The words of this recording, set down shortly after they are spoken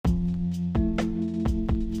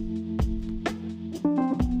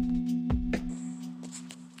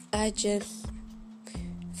I just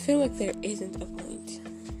feel like there isn't a point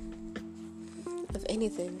of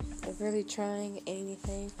anything, of really trying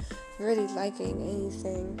anything, really liking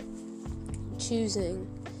anything, choosing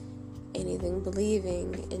anything,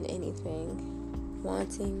 believing in anything,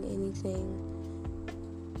 wanting anything.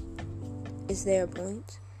 Is there a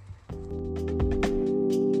point?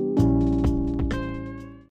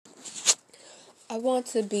 I want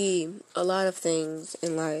to be a lot of things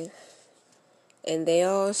in life, and they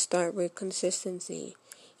all start with consistency,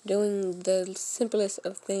 doing the simplest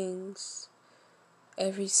of things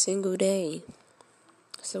every single day.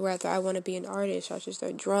 So rather I want to be an artist, I should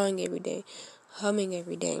start drawing every day, humming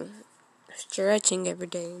every day, stretching every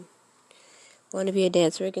day. Want to be a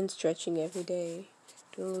dancer, again, stretching every day,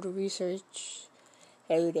 doing a little research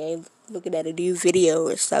every day, looking at a new video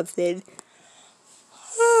or something.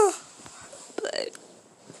 But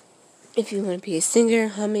if you want to be a singer,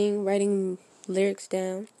 humming, writing lyrics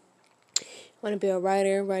down, want to be a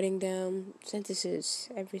writer, writing down sentences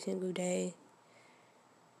every single day.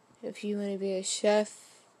 If you want to be a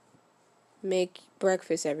chef, make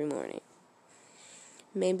breakfast every morning.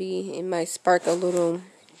 Maybe it might spark a little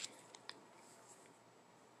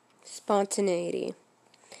spontaneity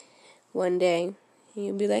one day.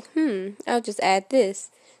 You'll be like, I'll just add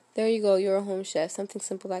this. There you go, you're a home chef. Something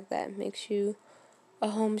simple like that makes you a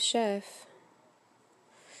home chef.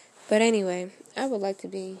 But anyway, I would like to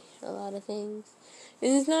be a lot of things.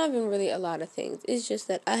 And it's not even really a lot of things. It's just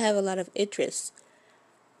that I have a lot of interests.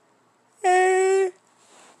 And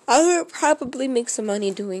I would probably make some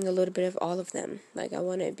money doing a little bit of all of them. Like, I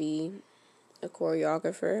want to be a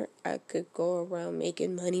choreographer. I could go around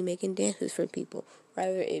making money, making dances for people.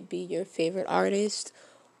 Whether it be your favorite artist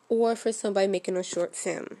or for somebody making a short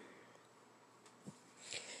film.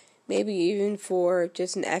 Maybe even for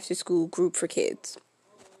just an after-school group for kids.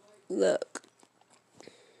 Look,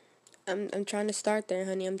 I'm trying to start there,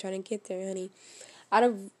 honey. I'm trying to get there, honey. I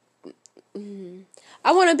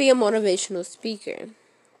want to be a motivational speaker.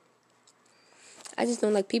 I just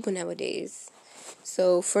don't like people nowadays.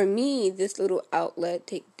 So for me, this little outlet,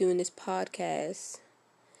 doing this podcast,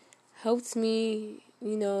 helps me,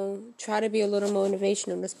 try to be a little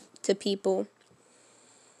motivational to people.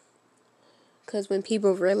 Because when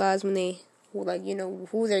people realize when they,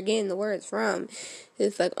 who they're getting the words from,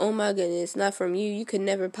 it's like, oh my goodness, not from you. You could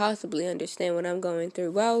never possibly understand what I'm going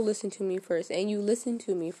through. Well, listen to me first. And you listen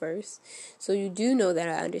to me first. So you do know that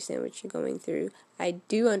I understand what you're going through. I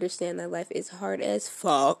do understand that life is hard as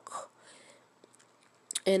fuck.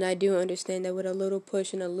 And I do understand that with a little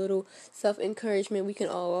push and a little self-encouragement, we can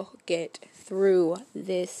all get through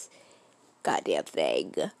this goddamn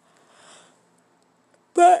thing.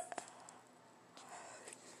 But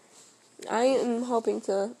I am hoping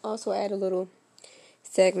to also add a little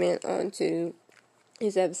segment onto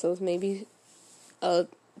these episodes, maybe a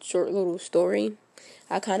short little story.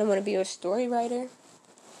 I kind of want to be a story writer,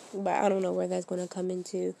 but I don't know where that's going to come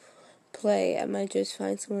into play. I might just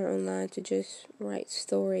find somewhere online to just write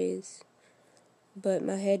stories, but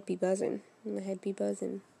my head be buzzing. I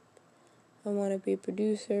want to be a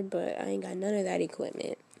producer, but I ain't got none of that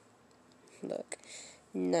equipment. Look,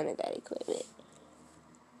 none of that equipment.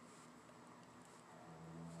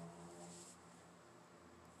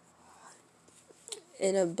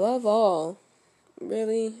 And above all,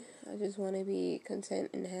 really, I just want to be content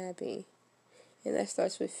and happy. And that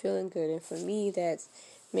starts with feeling good. And for me, that's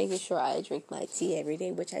making sure I drink my tea every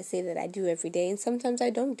day, which I say that I do every day. And sometimes I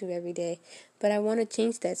don't do every day. But I want to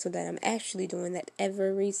change that so that I'm actually doing that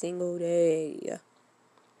every single day.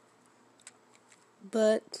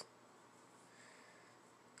 But,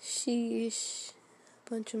 sheesh,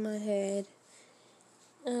 bunch in my head.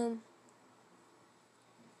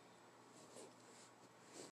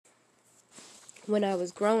 When I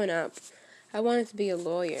was growing up, I wanted to be a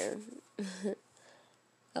lawyer.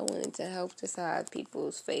 I wanted to help decide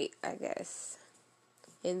people's fate, I guess.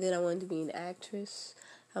 And then I wanted to be an actress.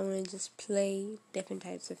 I wanted to just play different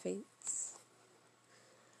types of fates.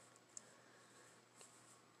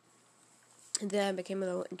 And then I became a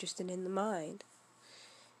little interested in the mind.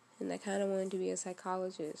 And I kind of wanted to be a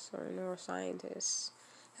psychologist or a neuroscientist.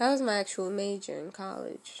 That was my actual major in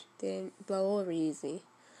college. Didn't blow over easy.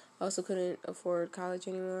 Also couldn't afford college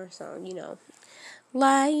anymore, so,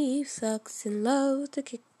 life sucks and loves to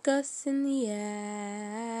kick us in the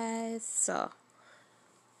ass. So,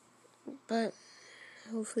 but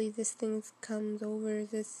hopefully this thing comes over.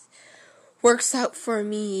 This works out for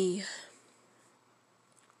me.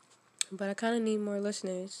 But I kind of need more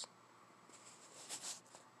listeners.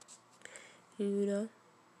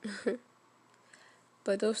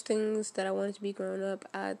 But those things that I wanted to be growing up,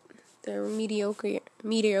 I They're mediocre.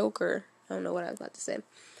 I don't know what I was about to say.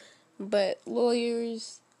 But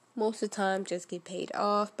lawyers, most of the time, just get paid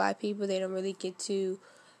off by people. They don't really get to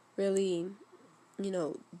really,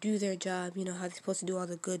 do their job. You know, how they're supposed to do all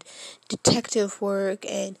the good detective work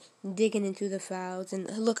and digging into the files. And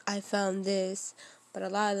look, I found this. But a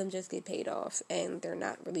lot of them just get paid off, and they're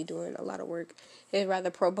not really doing a lot of work. It's rather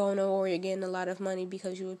pro bono, or you're getting a lot of money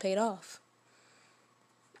because you were paid off.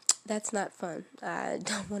 That's not fun. I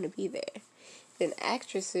don't want to be there. Then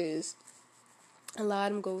actresses, a lot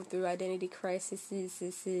of them go through identity crises,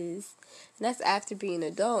 and that's after being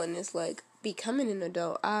an adult, and it's like, becoming an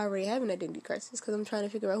adult, I already have an identity crisis, because I'm trying to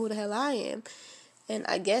figure out who the hell I am, and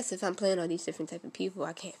I guess if I'm playing all these different type of people,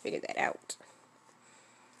 I can't figure that out.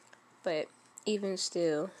 But even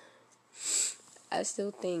still, I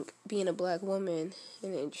still think being a black woman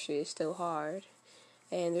in the industry is still hard.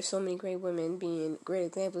 And there's so many great women being great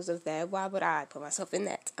examples of that. Why would I put myself in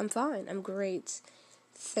that? I'm fine. I'm great.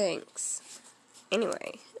 Thanks.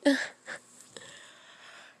 Anyway.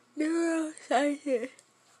 Neuroscience.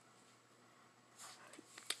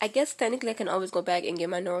 I guess technically I can always go back and get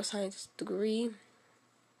my neuroscience degree.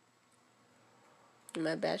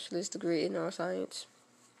 My bachelor's degree in neuroscience.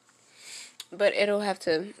 But it'll have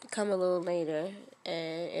to come a little later.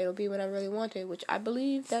 And it'll be when I really want it. Which I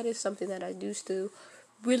believe that is something that I do still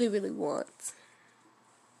really, really want.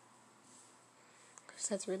 Because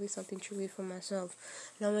that's really something truly for myself.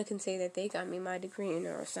 No one can say that they got me my degree in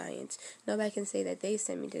neuroscience. Nobody can say that they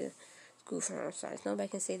sent me to school for neuroscience. Nobody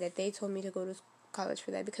can say that they told me to go to college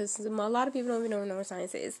for that. Because a lot of people don't even know what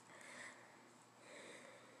neuroscience is.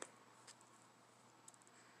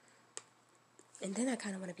 And then I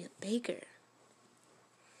kind of want to be a baker.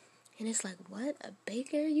 And it's like, what? A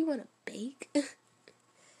baker? You want to bake?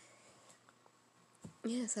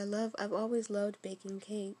 Yes, I've always loved baking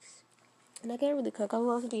cakes. And I can't really cook. I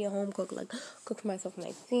would also be a home cook, like, cook for myself and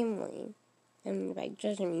my family. And, like,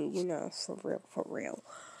 judging me, for real.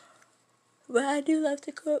 But I do love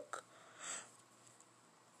to cook.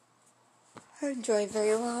 I enjoy it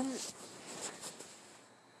very well.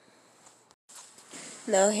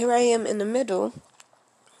 Now, here I am in the middle,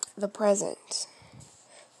 the present.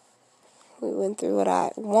 We went through what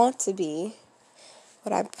I want to be,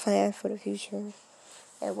 what I plan for the future,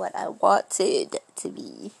 and what I wanted to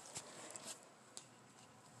be.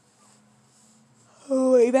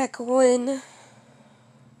 Way back when.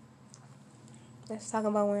 Let's talk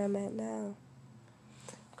about where I'm at now.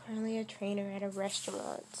 Currently a trainer at a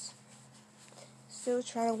restaurant. Still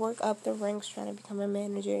trying to work up the ranks, trying to become a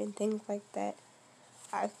manager and things like that.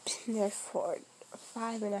 I've been there for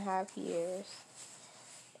 5.5 years.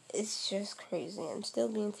 It's just crazy. I'm still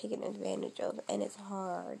being taken advantage of, and it's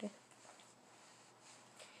hard.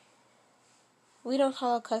 We don't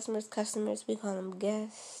call our customers, we call them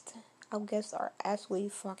guests. Our guests are absolutely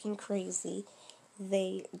fucking crazy.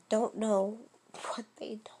 They don't know what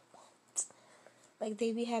they don't want. Like,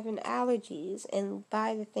 they be having allergies and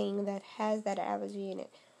buy the thing that has that allergy in it.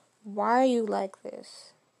 Why are you like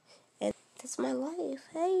this? And that's my life.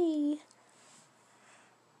 Hey.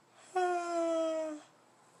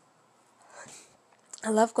 I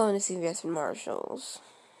love going to CVS and Marshalls.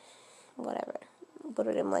 Whatever. Go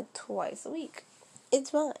to them like twice a week. It's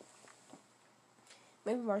fun.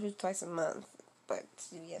 Maybe Marshalls twice a month, but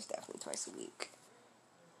CVS definitely twice a week.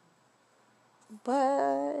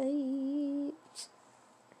 But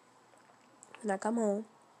when I come home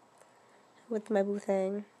with my boo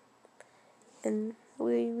thing, and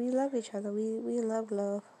we love each other. We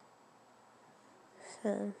love.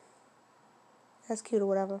 So that's cute or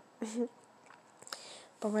whatever.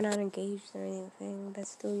 But we're not engaged or anything.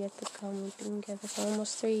 That's still yet to come. We've been together for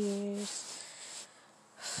almost 3 years.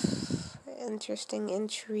 Interesting,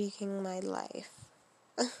 intriguing, my life.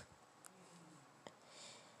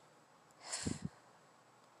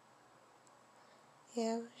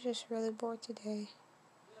 Yeah, I was just really bored today.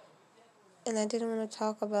 And I didn't want to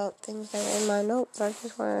talk about things that were in my notes. I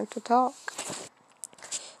just wanted to talk.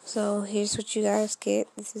 So here's what you guys get.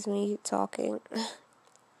 This is me talking.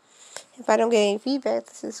 If I don't get any feedback,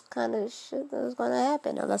 this is kind of shit that's going to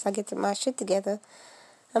happen. Unless I get my shit together.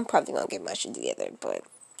 I'm probably going to get my shit together. But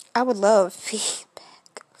I would love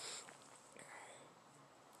feedback.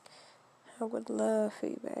 I would love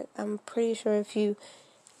feedback. I'm pretty sure if you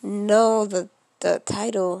know the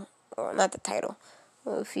title, or not the title,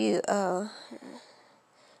 if you know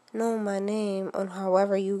my name on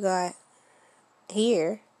however you got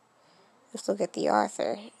here, let's look at the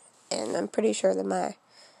author. And I'm pretty sure that my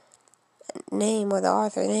name or the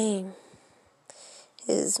author name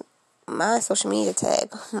is my social media tag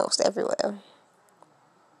most everywhere.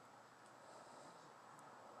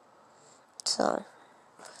 So,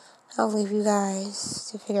 I'll leave you guys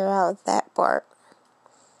to figure out that part.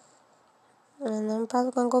 And I'm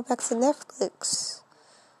probably going to go back to Netflix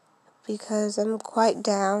because I'm quite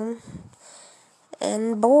down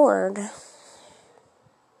and bored.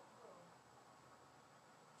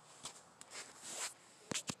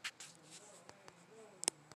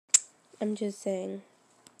 I'm just saying,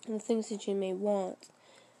 the things that you may want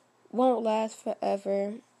won't last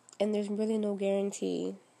forever, and there's really no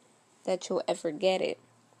guarantee that you'll ever get it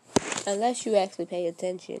unless you actually pay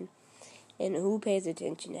attention. And who pays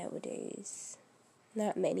attention nowadays?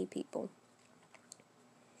 Not many people.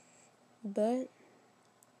 But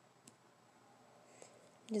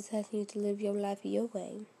just asking you to live your life your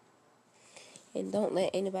way. And don't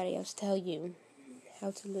let anybody else tell you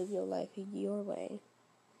how to live your life your way.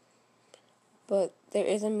 But there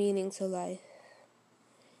is a meaning to life.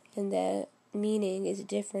 And that meaning is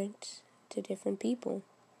different to different people.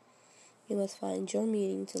 You must find your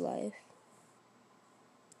meaning to life.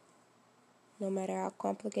 No matter how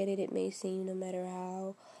complicated it may seem, no matter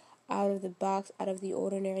how out of the box, out of the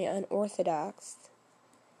ordinary, unorthodox,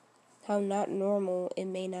 how not normal it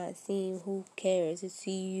may not seem, who cares? It's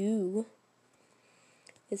you.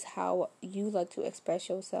 It's how you like to express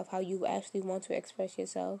yourself, how you actually want to express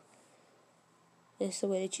yourself. It's the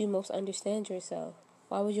way that you most understand yourself.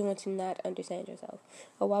 Why would you want to not understand yourself?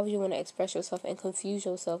 Or why would you want to express yourself and confuse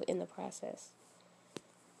yourself in the process?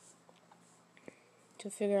 To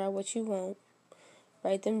figure out what you want,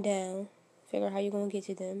 write them down, figure out how you're going to get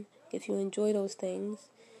to them. If you enjoy those things,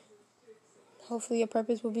 hopefully your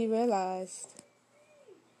purpose will be realized.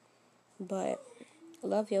 But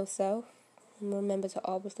love yourself. And remember to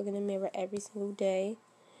always look in the mirror every single day.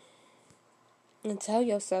 And tell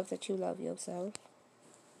yourself that you love yourself.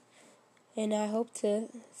 And I hope to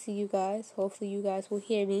see you guys. Hopefully you guys will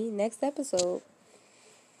hear me next episode.